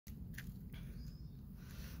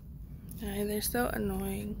Ay, they're so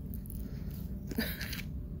annoying.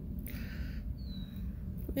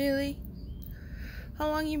 Really? How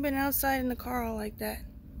long you been outside in the car all like that?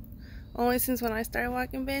 Only since when I started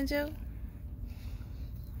walking Banjo?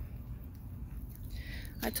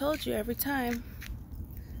 I told you every time.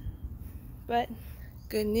 But,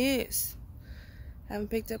 good news. Haven't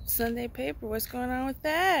picked up the Sunday paper. What's going on with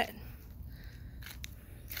that?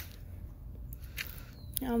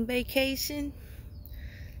 On vacation?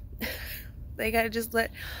 They gotta just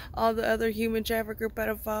let all the other human trafficker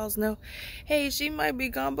pedophiles know, hey, she might be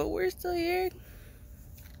gone, but we're still here.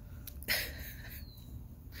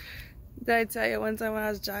 Did I tell you one time when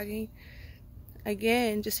I was jogging?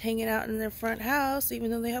 Again, just hanging out in their front house,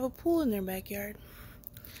 even though they have a pool in their backyard.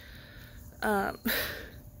 I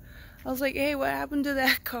was like, hey, what happened to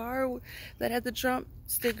that car that had the Trump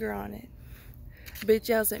sticker on it? Bitch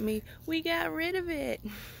yells at me, we got rid of it.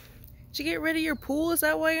 Did you get rid of your pool? Is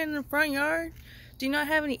that why you're in the front yard? Do you not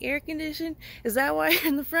have any air conditioning? Is that why you're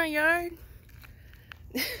in the front yard?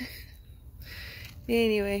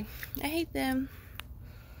 Anyway, I hate them.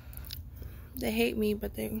 They hate me,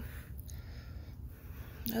 but are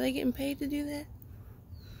they getting paid to do that?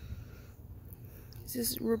 Is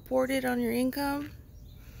this reported on your income?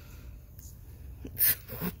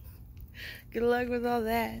 Good luck with all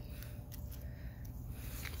that.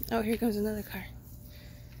 Oh, here comes another car.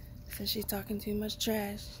 Says she's talking too much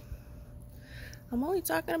trash. I'm only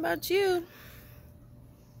talking about you.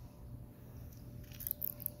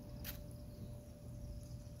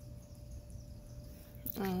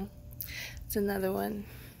 Oh, it's another one.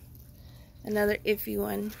 Another iffy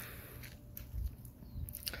one.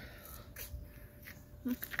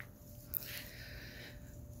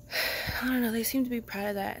 I don't know, they seem to be proud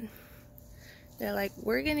of that. They're like,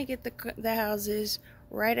 we're gonna get the houses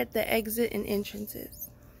right at the exit and entrances.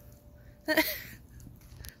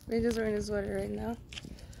 They're just wearing a sweater right now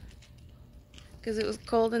because it was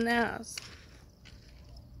cold in the house.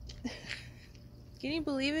 Can you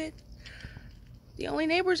believe it? The only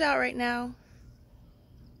neighbors out right now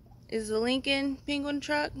is the Lincoln Penguin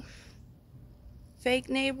truck, fake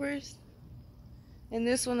neighbors, and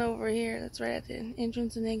this one over here that's right at the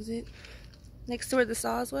entrance and exit, next to where the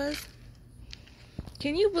saws was.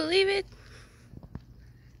 Can you believe it?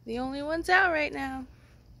 The only ones out right now.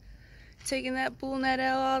 Taking that bull net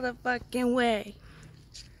L all the fucking way.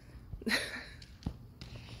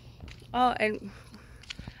 Oh, and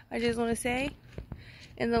I just want to say,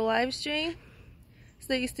 in the live stream, so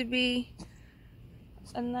there used to be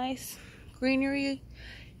a nice greenery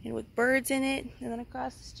and with birds in it, and then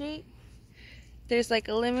across the street there's like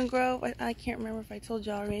a lemon grove. I can't remember if I told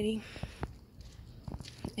you already.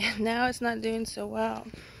 And now it's not doing so well,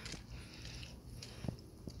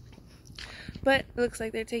 but it looks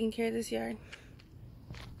like they're taking care of this yard.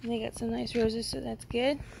 And they got some nice roses, so that's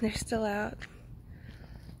good. They're still out.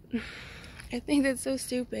 I think that's so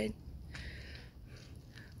stupid.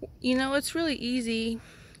 You know, it's really easy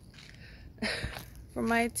for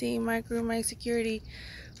my team, my crew, my security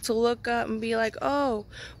to look up and be like, oh,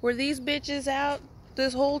 were these bitches out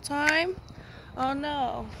this whole time? Oh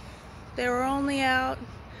no, they were only out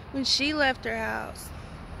when she left her house.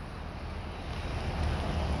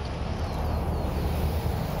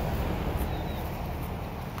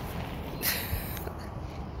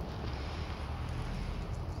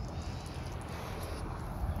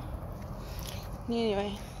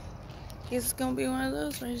 Anyway, guess it's gonna be one of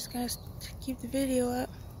those where I just gotta keep the video up.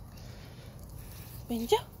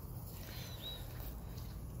 Banjo.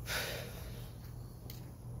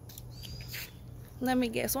 Let me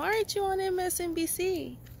guess, why aren't you on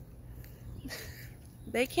MSNBC?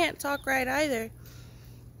 They can't talk right either.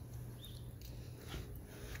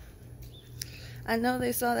 I know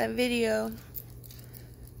they saw that video.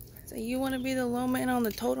 So you want to be the low man on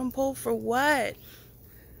the totem pole for what?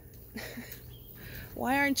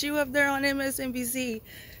 Why aren't you up there on MSNBC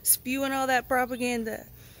spewing all that propaganda?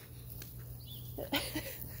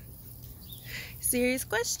 Serious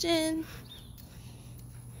question.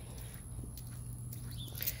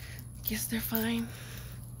 Guess they're fine.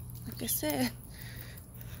 Like I said,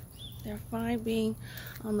 they're fine being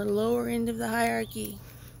on the lower end of the hierarchy.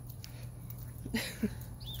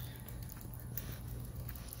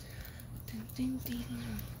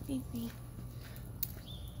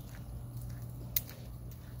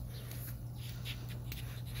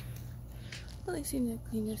 Well, they seem to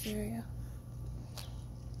clean this area.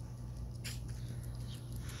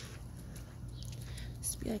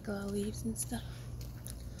 Just be like a lot of leaves and stuff.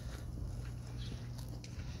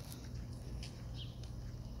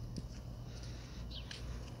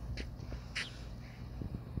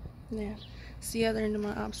 Yeah, It's the other end of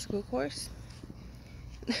my obstacle course.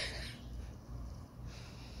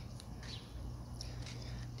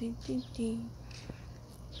 Ding, ding, ding.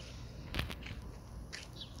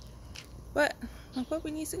 But my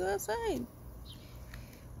puppy needs to go outside.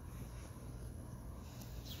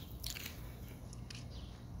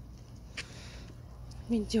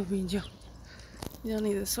 Banjo, Banjo. You don't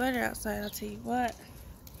need a sweater outside, I'll tell you what.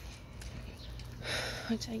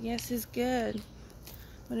 Which I guess is good.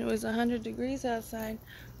 When it was 100 degrees outside,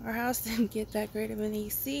 our house didn't get that great of an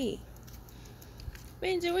AC.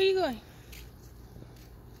 Banjo, where you going?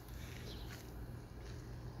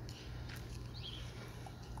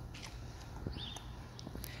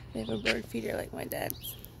 They have a bird feeder like my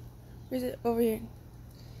dad's. Where's it? Over here.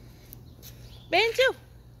 Banjo!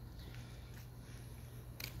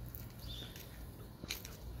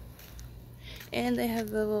 And they have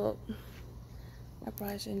the little... I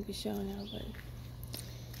probably shouldn't be showing y'all, but...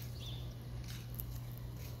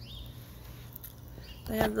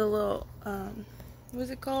 they have the little, what is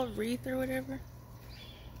it called? Wreath or whatever?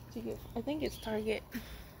 To get, I think it's Target.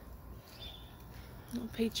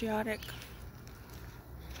 Patriotic.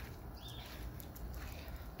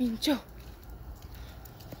 Banjo!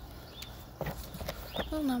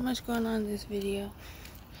 Well, not much going on in this video.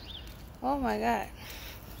 Oh my god.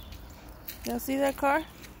 Y'all see that car?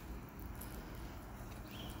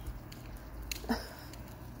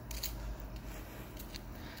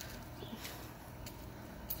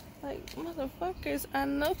 Like, motherfuckers, I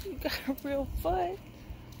know you got a real foot.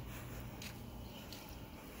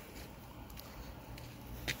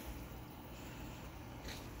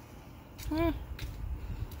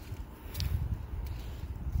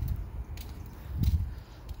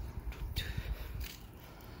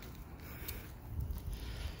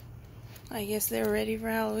 I guess they're ready for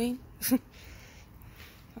Halloween. I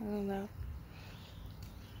don't know.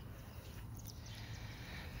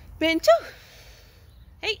 Banjo!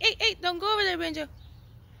 Hey, hey, hey, don't go over there, Banjo.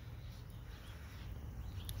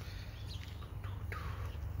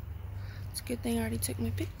 It's a good thing I already took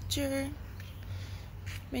my picture.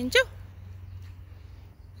 Banjo!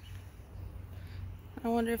 I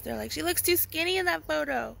wonder if they're like, she looks too skinny in that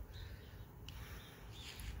photo.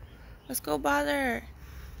 Let's go bother her.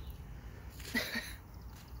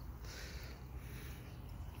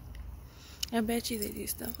 I bet you they do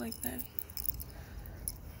stuff like that.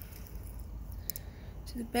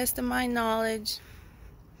 To the best of my knowledge.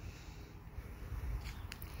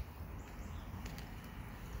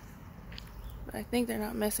 But I think they're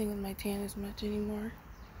not messing with my tan as much anymore.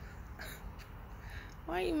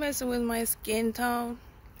 Why are you messing with my skin tone?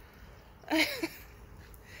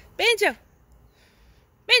 Banjo!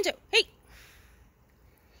 Banjo! Hey!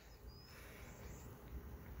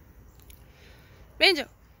 Banjo!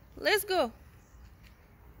 Let's go!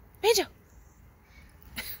 Banjo!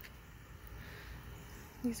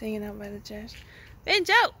 He's hanging out by the trash.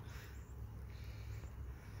 Banjo!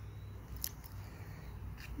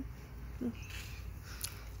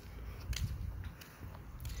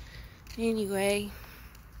 Anyway.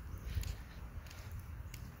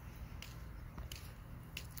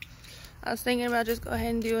 I was thinking about just go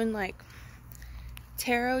ahead and doing like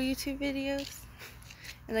tarot YouTube videos.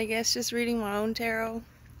 And I guess just reading my own tarot.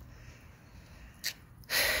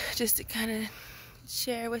 Just to kind of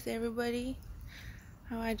share with everybody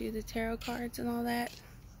how I do the tarot cards and all that.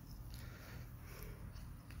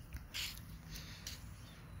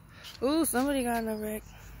 Ooh, somebody got in a wreck.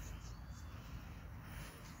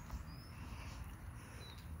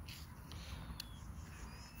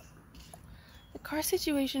 The car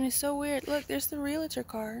situation is so weird. Look, there's the realtor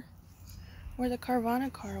car where the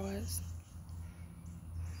Carvana car was.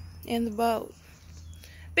 And the boat.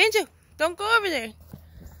 Banjo, don't go over there.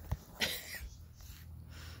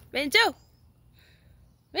 Banjo!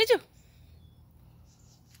 Banjo!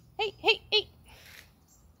 Hey, hey, hey!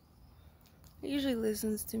 He usually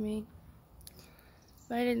listens to me.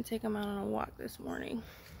 But I didn't take him out on a walk this morning.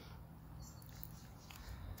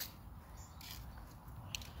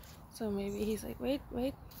 So maybe he's like, wait.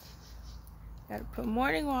 Gotta put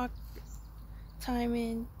morning walk time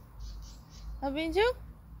in. Oh, Banjo?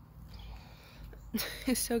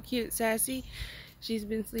 It's so cute. Sassy. She's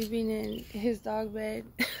been sleeping in his dog bed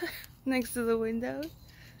next to the window.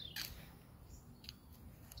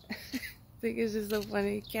 I think it's just so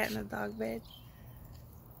funny. Cat in a dog bed.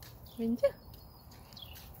 Banjo.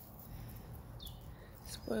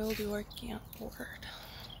 Spoiled your camp word.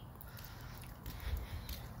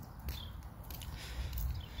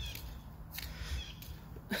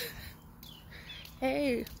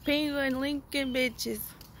 Hey, Penguin Lincoln bitches.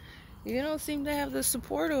 You don't seem to have the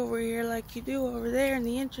support over here like you do over there in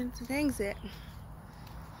the entrance and exit.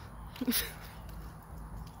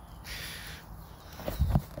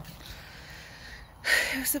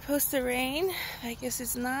 It was supposed to rain. I guess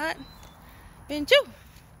it's not. Banjo!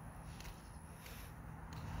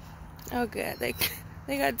 Oh good, they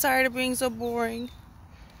got tired of being so boring.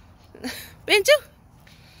 Banjo!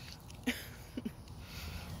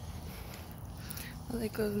 Well, they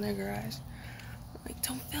close in their garage. I'm like,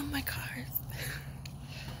 don't film my cars.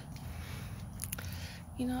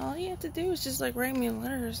 You know, all you have to do is just like write me a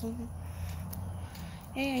letter or something.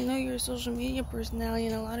 Hey, I know you're a social media personality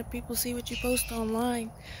and a lot of people see what you post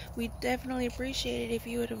online. We'd definitely appreciate it if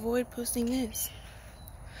you would avoid posting this.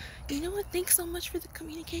 You know what? Thanks so much for the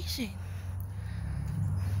communication.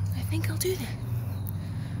 I think I'll do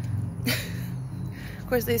that. Of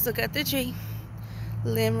course, they still got the tree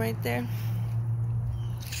limb right there.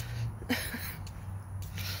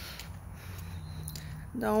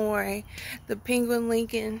 Don't worry, the Penguin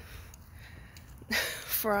Lincoln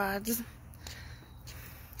frauds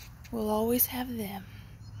will always have them.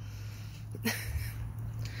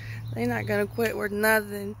 They're not gonna quit with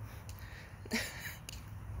nothing.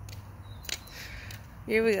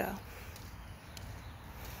 Here we go.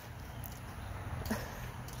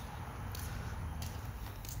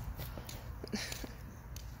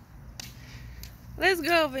 Let's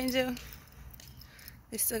go, Banjo.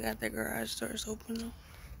 They still got their garage doors open though.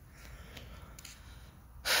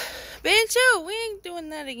 Banjo, we ain't doing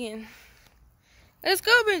that again. Let's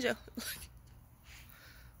go, Banjo.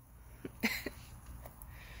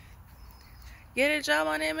 Get a job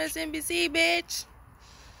on MSNBC, bitch.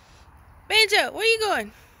 Banjo, where you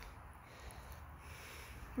going?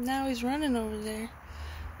 Now he's running over there.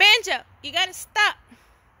 Banjo, you gotta stop.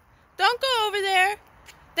 Don't go over there.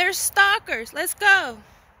 They're stalkers. Let's go.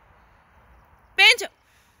 Banjo.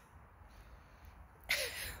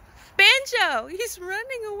 Banjo, he's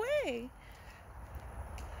running away.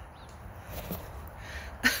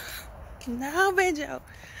 No, Banjo.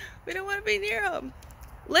 We don't want to be near him.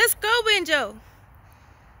 Let's go, Banjo.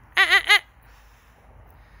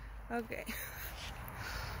 Okay.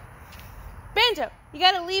 Banjo, you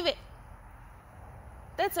gotta leave it.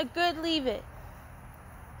 That's a good leave it.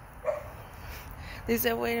 They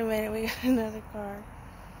said, wait a minute, we got another car.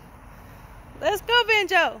 Let's go,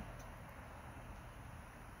 Banjo.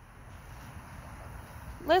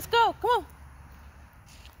 Let's go, come on.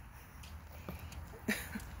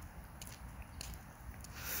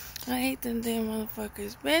 I hate them damn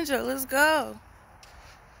motherfuckers. Banjo, let's go.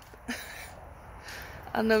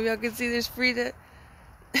 I don't know if y'all can see this Frida.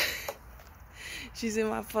 She's in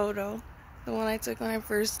my photo. The one I took when I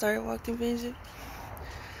first started walking Banjo.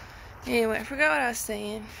 Anyway, I forgot what I was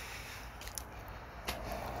saying.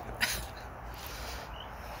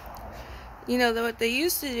 You know what they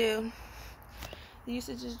used to do? They used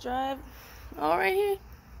to just drive all right here.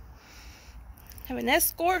 Have an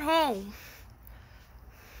escort home.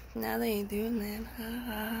 Now they ain't doing that. Ha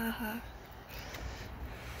ha ha ha.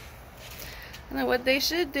 I know what they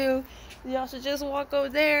should do. Y'all should just walk over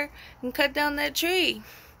there and cut down that tree.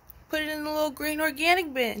 Put it in the little green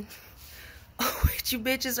organic bin. Oh, wait, you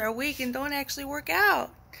bitches are weak and don't actually work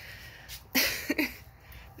out.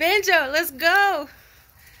 Banjo, let's go.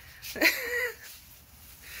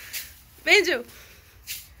 Banjo.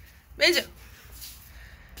 Banjo.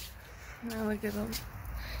 Now look at them.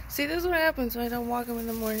 See, this is what happens when I don't walk him in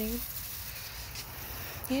the morning.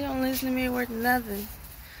 He don't listen to me worth nothing.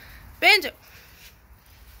 Banjo.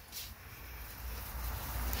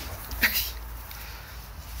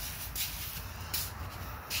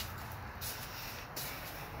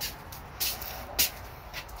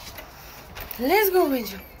 Let's go,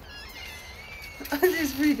 Banjo. This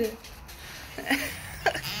is Frida.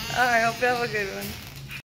 Alright, hope you have a good one.